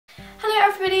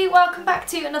everybody, welcome back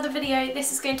to another video.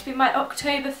 This is going to be my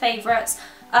October favourites.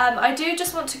 I do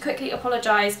just want to quickly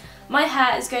apologise. My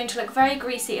hair is going to look very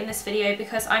greasy in this video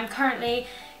because I'm currently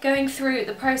going through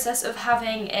the process of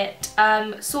having it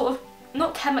sort of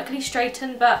not chemically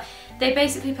straightened, but they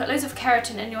basically put loads of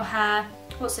keratin in your hair.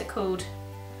 What's it called?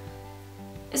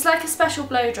 It's like a special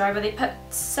blow dry where they put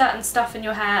certain stuff in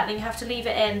your hair and then you have to leave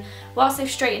it in. Whilst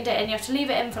they've straightened it in, you have to leave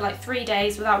it in for like 3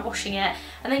 days without washing it,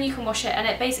 and then you can wash it, and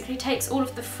it basically takes all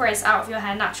of the frizz out of your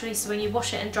hair naturally, so when you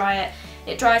wash it and dry it,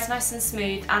 it dries nice and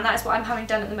smooth, and that is what I'm having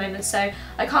done at the moment. So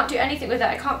I can't do anything with it,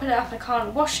 I can't put it up, I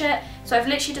can't wash it, so I've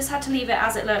literally just had to leave it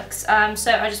as it looks.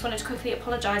 So I just wanted to quickly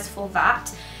apologise for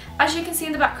that. As you can see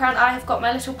in the background, I have got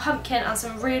my little pumpkin and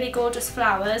some really gorgeous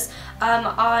flowers.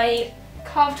 I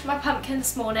carved my pumpkin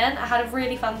this morning. I had a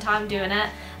really fun time doing it,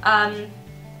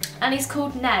 and he's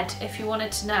called Ned, if you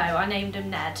wanted to know. I named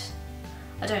him Ned.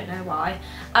 I don't know why,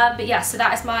 but yeah, so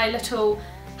that is my little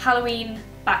Halloween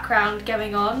background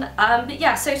going on. But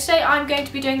yeah, so today I'm going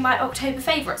to be doing my October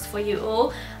favourites for you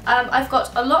all. I've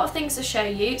got a lot of things to show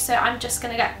you, so I'm just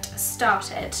going to get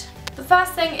started. The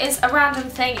first thing is a random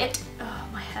thing. Oh,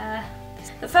 my hair.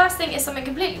 The first thing is something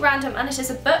completely random, and it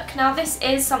is a book. Now this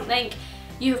is something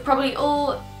you've probably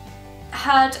all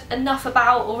heard enough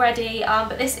about already,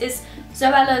 but this is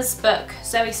Zoella's book,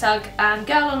 Zoe Sugg,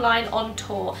 Girl Online on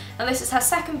Tour. And this is her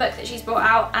second book that she's brought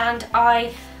out, and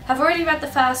I have already read the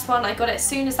first one. I got it as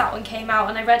soon as that one came out,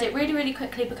 and I read it really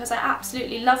quickly because I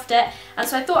absolutely loved it. And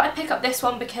so I thought I'd pick up this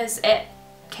one because it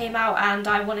came out and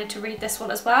I wanted to read this one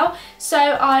as well. So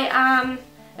I am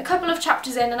a couple of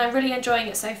chapters in and I'm really enjoying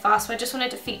it so far, so I just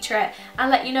wanted to feature it and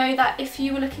let you know that if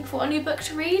you were looking for a new book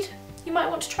to read, you might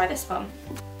want to try this one.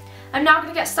 I'm now going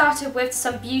to get started with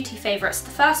some beauty favourites.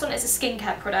 The first one is a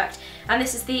skincare product, and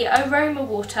this is the Aroma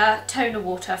Water Toner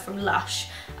Water from Lush.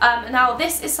 Now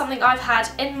this is something I've had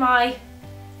in my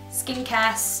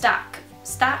skincare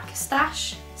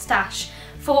stash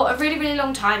for a really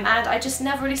long time, and I just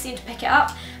never really seem to pick it up,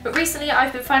 but recently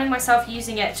I've been finding myself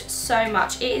using it so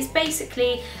much. It is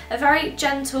basically a very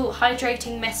gentle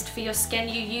hydrating mist for your skin.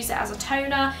 You use it as a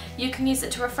toner, you can use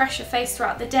it to refresh your face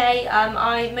throughout the day.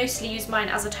 I mostly use mine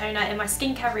as a toner in my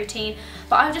skincare routine,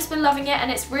 but I've just been loving it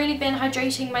and it's really been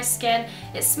hydrating my skin.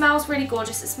 It smells really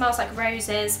gorgeous, it smells like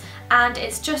roses, and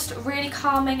it's just really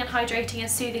calming and hydrating and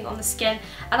soothing on the skin,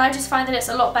 and I just find that it's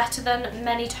a lot better than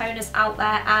many toners out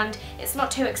there, and it's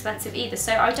not too expensive either,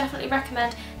 so I definitely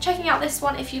recommend checking out this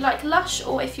one if you like Lush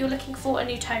or if you're looking for a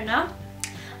new toner.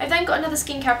 I've then got another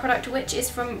skincare product which is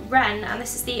from Ren, and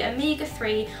this is the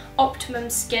Omega-3 Optimum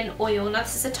Skin Oil. Now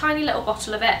this is a tiny little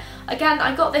bottle of it. Again,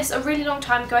 I got this a really long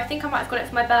time ago. I think I might have got it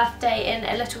for my birthday in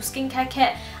a little skincare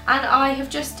kit, and I have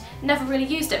just never really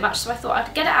used it much, so I thought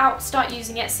I'd get it out, start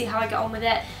using it, see how I get on with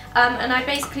it. And I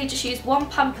basically just use one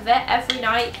pump of it every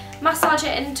night, massage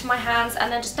it into my hands,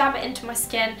 and then just dab it into my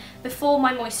skin before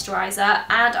my moisturiser,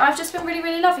 and I've just been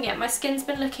really loving it. My skin's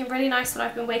been looking really nice when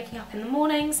I've been waking up in the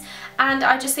mornings, and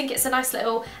I just think it's a nice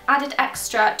little added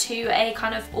extra to a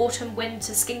kind of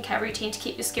autumn-winter skincare routine to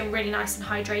keep your skin really nice and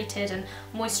hydrated and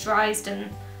moisturised and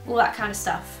all that kind of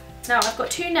stuff. Now I've got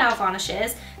two nail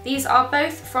varnishes. These are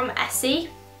both from Essie.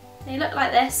 They look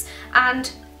like this,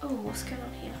 and oh, what's going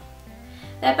on here?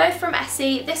 They're both from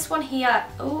Essie. This one here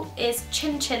is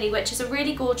Chin Chili, which is a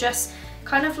really gorgeous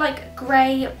kind of like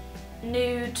grey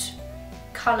nude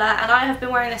colour, and I have been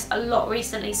wearing this a lot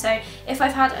recently, so if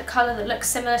I've had a colour that looks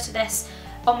similar to this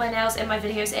on my nails in my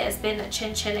videos, it has been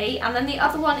Chin Chili. And then the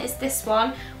other one is this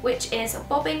one, which is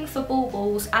Bobbing for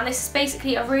Baubles, and this is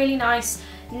basically a really nice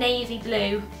navy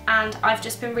blue, and I've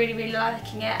just been really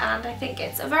liking it, and I think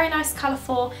it's a very nice colour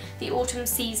for the autumn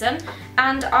season.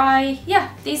 And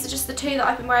yeah, these are just the two that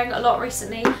I've been wearing a lot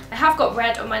recently. I have got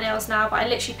red on my nails now, but I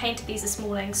literally painted these this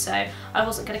morning, so I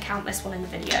wasn't going to count this one in the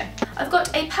video. I've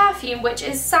got a perfume which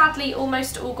is sadly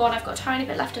almost all gone. I've got a tiny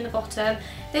bit left in the bottom.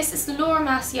 This is the Laura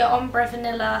Mercier Ombre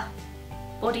Vanilla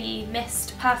Body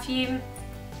Mist Perfume.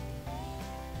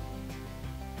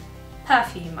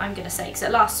 I'm going to say, because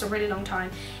it lasts a really long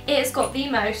time. It has got the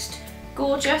most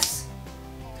gorgeous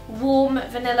warm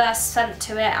vanilla scent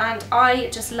to it, and I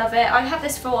just love it. I've had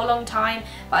this for a long time,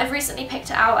 but I've recently picked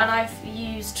it out and I've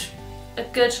used a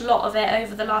good lot of it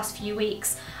over the last few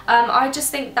weeks. I just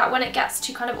think that when it gets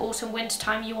to kind of autumn winter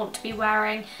time, you want to be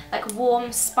wearing like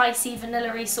warm, spicy,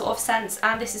 vanilla-y sort of scents,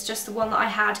 and this is just the one that I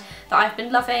had that I've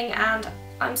been loving, and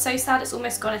I'm so sad it's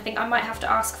almost gone. I think I might have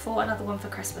to ask for another one for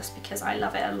Christmas because I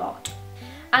love it a lot.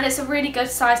 And it's a really good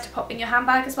size to pop in your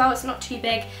handbag as well. It's not too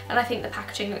big, and I think the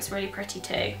packaging looks really pretty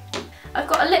too. I've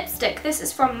got a lipstick. This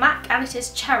is from MAC, and it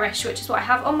is Cherish, which is what I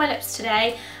have on my lips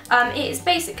today. It is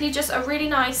basically just a really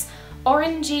nice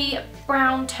orangey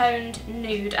brown toned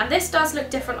nude, and this does look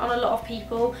different on a lot of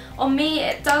people. On me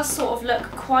it does sort of look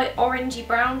quite orangey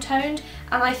brown toned,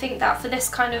 and I think that for this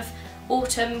kind of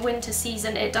autumn winter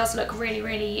season it does look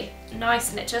really nice,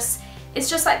 and it's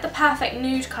just like the perfect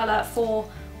nude colour for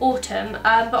autumn.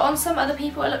 But on some other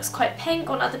people it looks quite pink,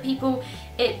 on other people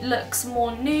it looks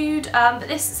more nude, but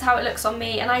this is how it looks on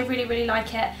me, and I really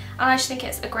like it, and I just think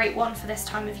it's a great one for this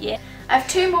time of year. I have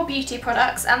two more beauty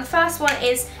products, and the first one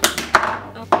is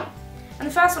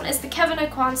the Kevyn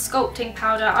Aucoin Sculpting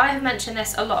Powder. I have mentioned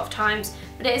this a lot of times,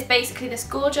 but it is basically this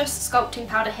gorgeous sculpting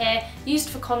powder here, used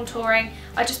for contouring.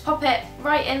 I just pop it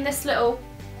right in this little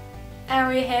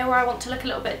area here where I want to look a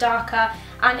little bit darker,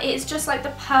 and it is just like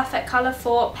the perfect colour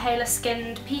for paler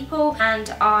skinned people,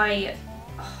 and I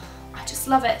just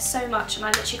love it so much, and I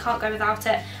literally can't go without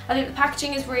it. I think the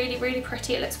packaging is really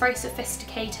pretty, it looks very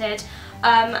sophisticated,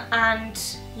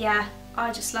 and yeah,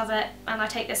 I just love it, and I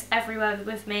take this everywhere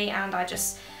with me, and I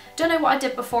just don't know what I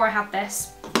did before I had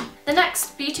this. The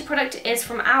next beauty product is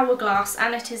from Hourglass,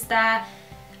 and it is their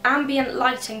ambient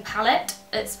lighting palette.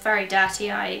 It's very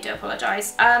dirty, I do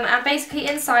apologise, and basically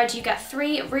inside you get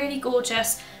three really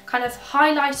gorgeous kind of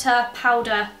highlighter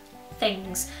powder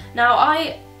things. Now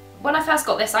when I first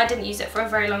got this I didn't use it for a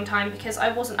very long time because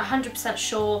I wasn't 100%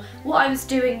 sure what I was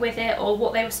doing with it or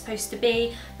what they were supposed to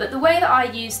be, but the way that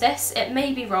I use this, it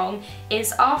may be wrong,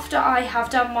 is after I have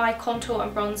done my contour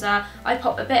and bronzer I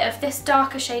pop a bit of this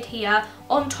darker shade here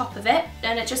on top of it,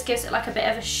 and it just gives it like a bit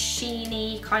of a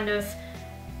sheeny, kind of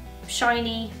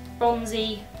shiny,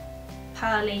 bronzy,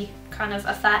 pearly kind of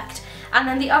effect. And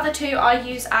then the other two I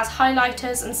use as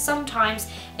highlighters, and sometimes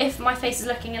if my face is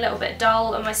looking a little bit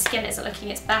dull and my skin isn't looking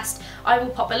its best, I will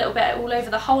pop a little bit all over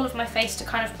the whole of my face to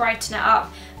kind of brighten it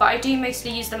up. But I do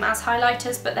mostly use them as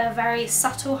highlighters, but they're very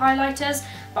subtle highlighters,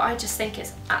 but I just think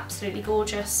it's absolutely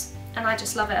gorgeous and I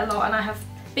just love it a lot, and I have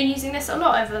been using this a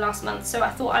lot over the last month, so I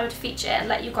thought I would feature it and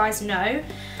let you guys know.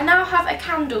 I now have a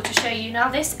candle to show you. Now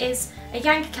this is a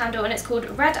Yankee candle and it's called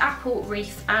Red Apple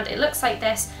Wreath, and it looks like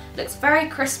this. Looks very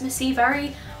Christmassy,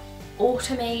 very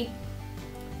autumny.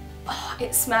 Oh,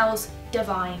 it smells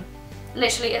divine.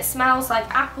 Literally it smells like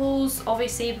apples,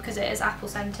 obviously because it is apple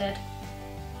scented,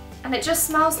 and it just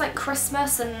smells like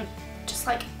Christmas and just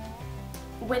like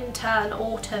winter and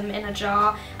autumn in a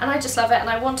jar, and I just love it. And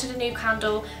I wanted a new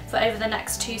candle for over the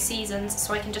next 2 seasons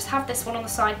so I can just have this one on the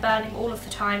side burning all of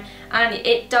the time, and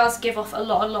it does give off a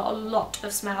lot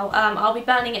of smell. I'll be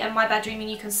burning it in my bedroom and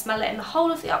you can smell it in the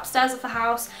whole of the upstairs of the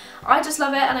house. I just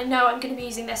love it, and I know I'm going to be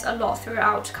using this a lot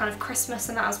throughout kind of Christmas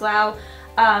and that as well,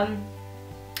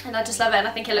 and I just love it, and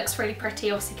I think it looks really pretty,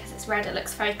 obviously because it's red. It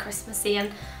looks very Christmassy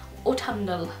and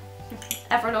autumnal.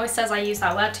 Everyone always says I use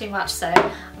that word too much, so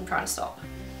I'm trying to stop.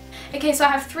 Okay, so I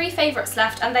have 3 favourites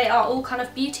left, and they are all kind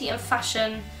of beauty and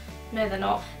fashion. No, they're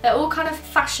not. They're all kind of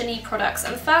fashion-y products,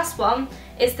 and the first one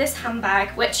is this handbag,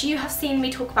 which you have seen me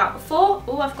talk about before.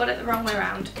 Oh, I've got it the wrong way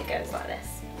around. It goes like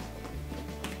this.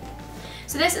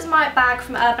 So this is my bag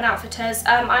from Urban Outfitters.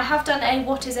 I have done a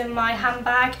what is in my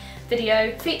handbag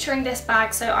video featuring this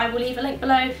bag, so I will leave a link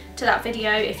below to that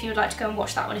video if you would like to go and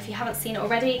watch that one if you haven't seen it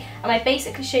already. And I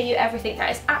basically show you everything that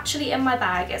is actually in my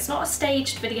bag. It's not a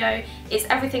staged video, it's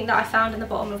everything that I found in the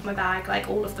bottom of my bag, like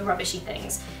all of the rubbishy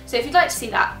things. So if you'd like to see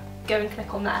that, go and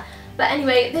click on there. But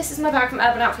anyway, this is my bag from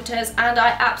Urban Outfitters and I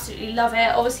absolutely love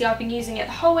it. Obviously I've been using it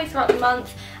the whole way throughout the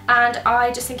month, and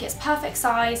I just think it's perfect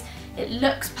size. It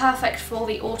looks perfect for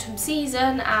the autumn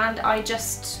season, and I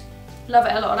just love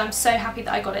it a lot, and I'm so happy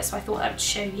that I got it, so I thought I would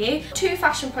show you. 2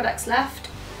 fashion products left.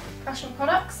 Fashion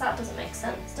products? That doesn't make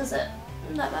sense, does it?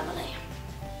 No, Emily.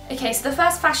 Okay, so the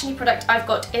first fashion-y product I've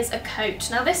got is a coat.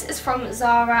 Now this is from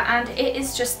Zara, and it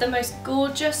is just the most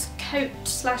gorgeous coat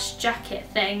slash jacket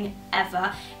thing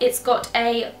ever. It's got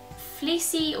a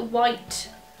fleecy white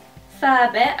fur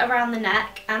bit around the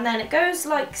neck, and then it goes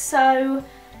like so.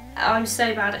 I'm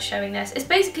so bad at showing this. It's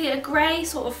basically a grey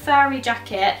sort of furry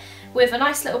jacket with a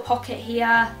nice little pocket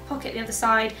here, pocket the other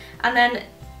side, and then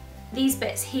these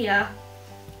bits here.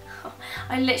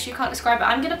 I literally can't describe it.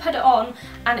 I'm going to put it on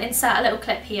and insert a little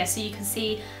clip here so you can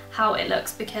see how it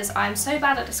looks, because I'm so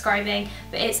bad at describing,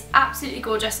 but it's absolutely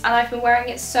gorgeous, and I've been wearing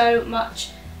it so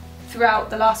much throughout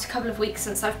the last couple of weeks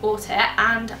since I've bought it,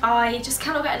 and I just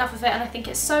cannot get enough of it, and I think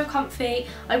it's so comfy.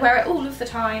 I wear it all of the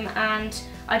time, and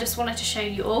I just wanted to show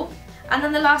you all. And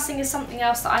then the last thing is something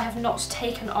else that I have not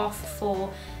taken off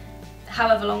for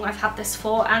however long I've had this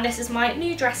for, and this is my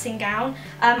new dressing gown.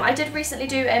 I did recently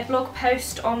do a blog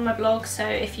post on my blog, so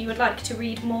if you would like to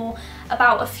read more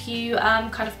about a few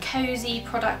kind of cozy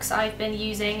products I've been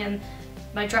using and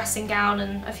my dressing gown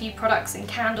and a few products and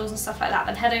candles and stuff like that,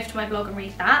 then head over to my blog and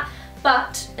read that.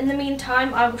 But in the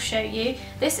meantime, I will show you.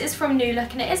 This is from New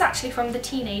Look, and it is actually from the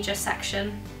teenager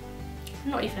section.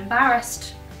 I'm not even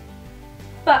embarrassed.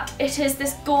 But it is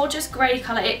this gorgeous grey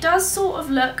colour. It does sort of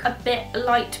look a bit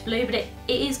light blue, but it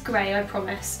is grey, I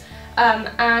promise.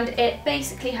 And it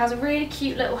basically has a really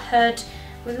cute little hood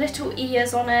with little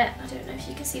ears on it. I don't know if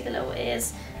you can see the little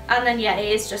ears. And then yeah,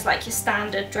 it is just like your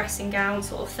standard dressing gown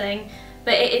sort of thing.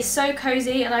 But it is so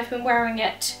cosy, and I've been wearing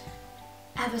it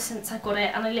ever since I got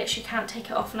it, and I literally can't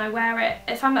take it off, and I wear it.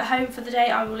 If I'm at home for the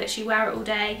day, I will literally wear it all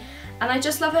day. And I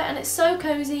just love it, and it's so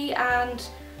cosy, and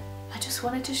I just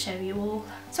wanted to show you all.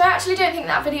 So I actually don't think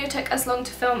that video took as long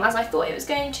to film as I thought it was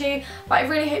going to, but I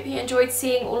really hope you enjoyed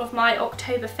seeing all of my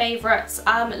October favourites.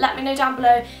 Let me know down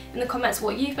below in the comments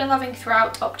what you've been loving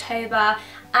throughout October.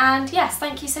 And yes,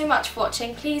 thank you so much for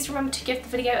watching. Please remember to give the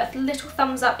video a little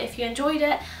thumbs up if you enjoyed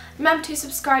it. Remember to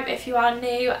subscribe if you are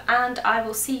new, and I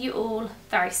will see you all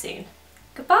very soon.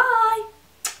 Goodbye!